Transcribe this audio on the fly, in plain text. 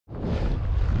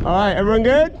All right, everyone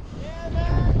good? Yeah,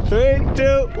 man. 3,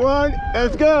 2, 1,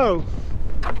 let's go.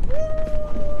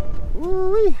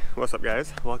 Woo-wee. What's up,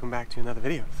 guys? Welcome back to another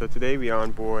video. So today we are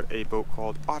on board a boat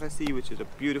called Odyssey, which is a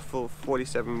beautiful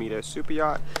 47-meter super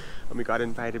yacht, and we got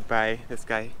invited by this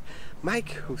guy Mike,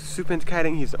 who's super into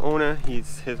kiting. He's the owner.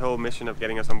 His whole mission of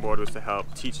getting us on board was to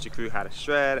help teach the crew how to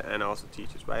shred and also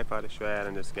teach his wife how to shred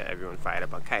and just get everyone fired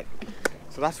up on kiting.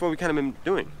 So that's what we kind of been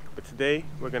doing. But today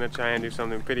we're gonna try and do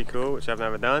something pretty cool, which I've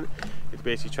never done. It's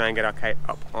basically try and get our kite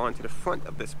up onto the front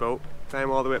of this boat, climb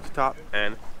all the way up the top,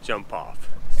 and jump off.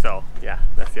 So yeah,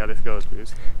 let's see how this goes,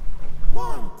 Bruce.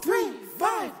 1, 3,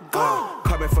 5, go!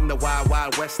 Coming from the wild,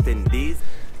 wild West Indies.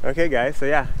 Okay, guys. So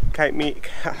yeah, kite meet.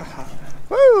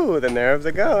 Woo! The nerves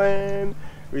are going.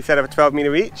 We set up a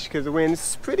 12-meter reach because the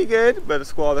wind's pretty good, but the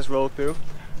squall just rolled through.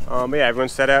 But yeah,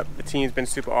 everyone's set up. The team's been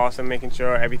super awesome, making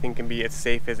sure everything can be as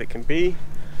safe as it can be.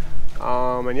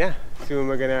 And yeah, soon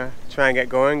we're gonna try and get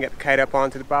going, get the kite up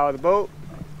onto the bow of the boat,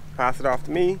 pass it off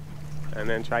to me, and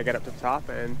then try to get up to the top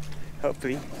and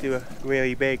hopefully do a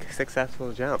really big,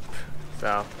 successful jump.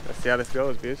 So let's see how this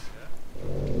goes, dudes.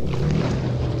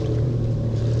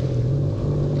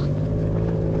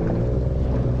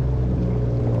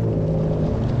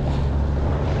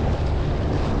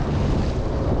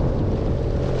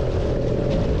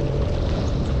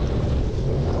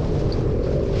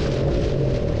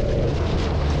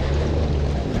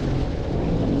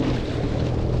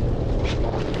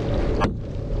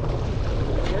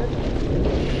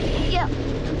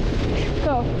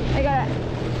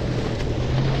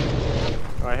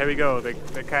 Alright, here we go. The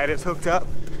kite is hooked up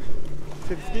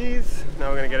to the skis. Now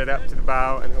we're going to get it up to the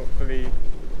bow and hopefully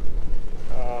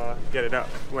get it up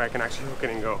where I can actually hook it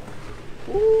and go.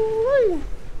 Woo-wee.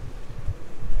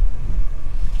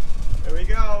 There we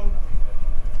go.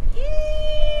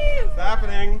 It's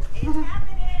happening. It's happening.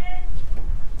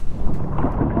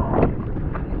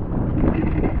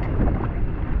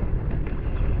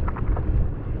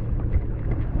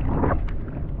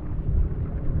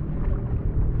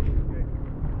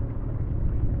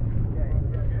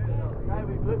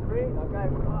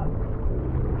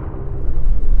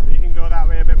 So you can go that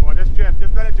way a bit more. Just drift,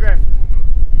 just let it drift.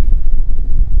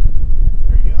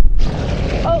 There you go.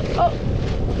 Oh.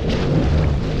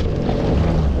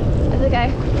 It's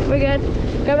okay. We're good.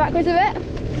 Go backwards a bit.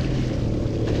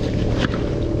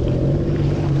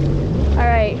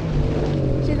 Alright.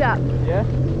 She's up. Yeah?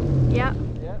 Yep.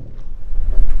 Yeah.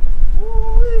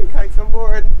 Woo-wee, kite's on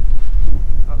board.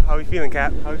 How are we feeling,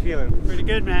 Cap? How are we feeling? Pretty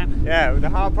good, man. Yeah, the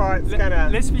hard part's kind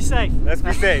of... Let's be safe. Let's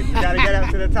be safe. You gotta get up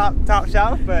to the top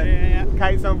shelf, but yeah.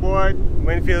 Kite's on board,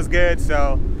 wind feels good,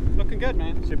 so... Looking good,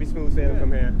 man. Should be smooth sailing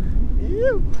from here.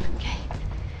 Ew. Okay.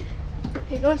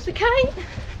 Here goes the kite.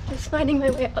 Just finding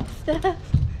my way upstairs.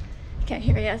 Okay,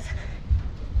 here he is.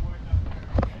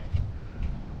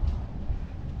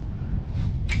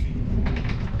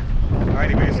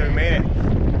 Alrighty, Bruce, so we made it.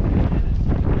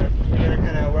 We're gonna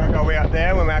kind of work our way up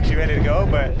there when we're actually ready to go,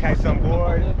 but kite's on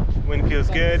board, wind feels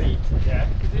good. Yeah.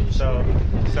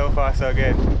 So far so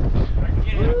good.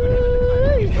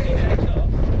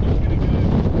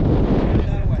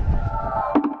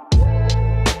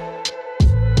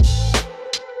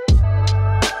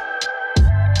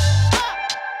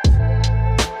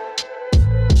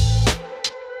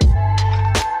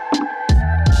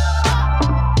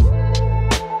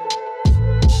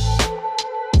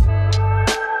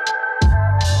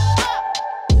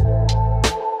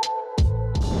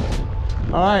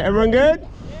 All right, everyone good?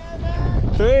 Yeah, man.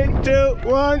 3, 2,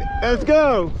 1, let's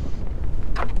go.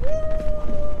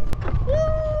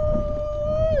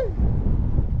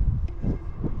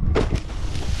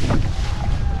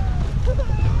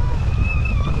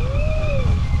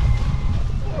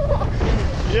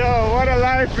 Yo, what a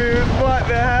life, dude. What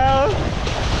the hell?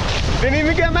 Didn't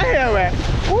even get my hair wet.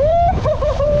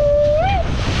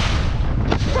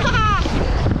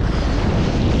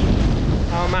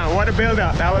 Oh man, what a build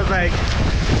up. That was like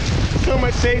so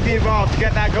much safety involved to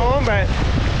get that going, but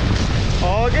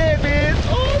all good, dude.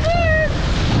 All good.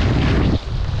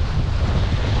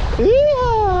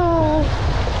 Yeah.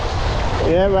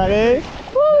 Yeah, buddy.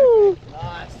 Woo.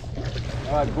 Nice.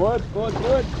 Alright,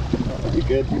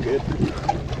 good. You good.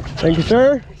 Thank you,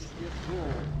 sir.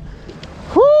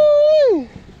 Woo.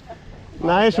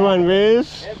 Nice one,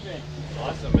 Riz.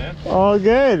 Awesome, man. All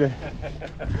good.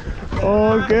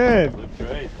 All good. Look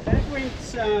great. That went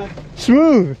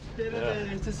Smooth. better than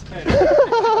anticipated.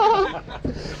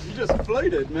 You just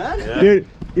floated, man. Yeah. Dude,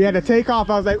 yeah, the takeoff,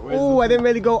 I was like, oh, I didn't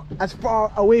really go as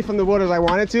far away from the water as I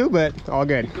wanted to, but all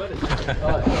good. Got it.